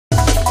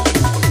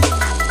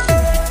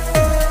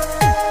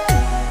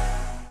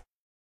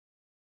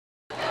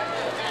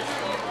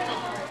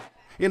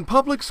In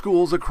public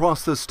schools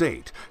across the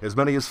state, as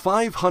many as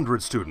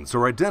 500 students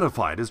are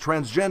identified as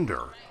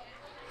transgender.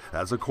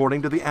 That's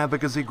according to the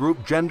advocacy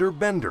group Gender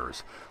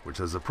Benders, which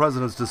says the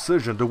president's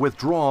decision to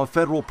withdraw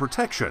federal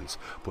protections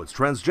puts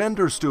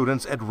transgender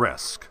students at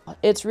risk.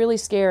 It's really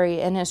scary,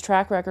 and his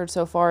track record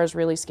so far is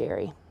really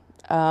scary.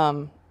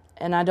 And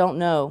I don't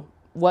know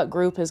what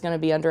group is going to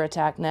be under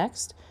attack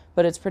next,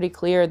 but it's pretty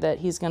clear that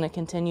he's going to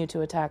continue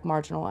to attack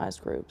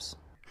marginalized groups.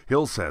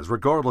 Hill says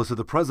regardless of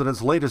the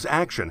president's latest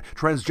action,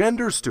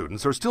 transgender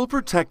students are still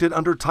protected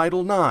under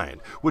Title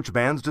IX, which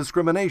bans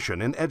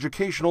discrimination in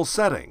educational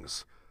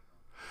settings.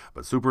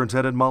 But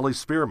Superintendent Molly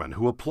Spearman,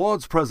 who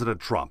applauds President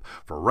Trump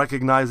for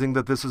recognizing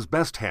that this is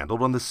best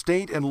handled on the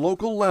state and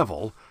local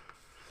level,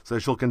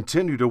 says she'll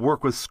continue to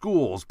work with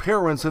schools,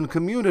 parents, and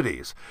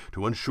communities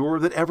to ensure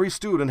that every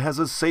student has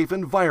a safe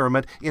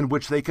environment in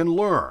which they can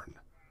learn.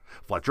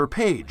 Fletcher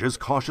Page is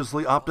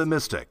cautiously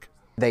optimistic.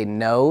 They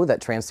know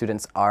that trans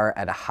students are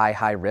at a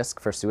high risk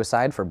for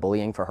suicide, for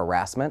bullying, for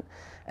harassment,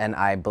 and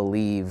I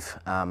believe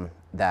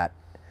that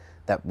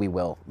we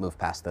will move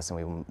past this and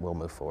we will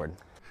move forward.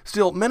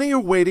 Still, many are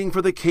waiting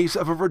for the case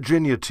of a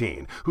Virginia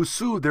teen who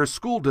sued their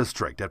school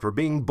district after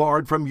being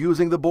barred from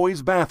using the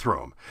boys'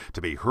 bathroom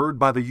to be heard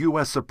by the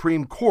U.S.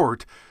 Supreme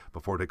Court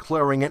before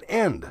declaring an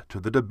end to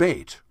the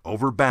debate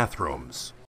over bathrooms.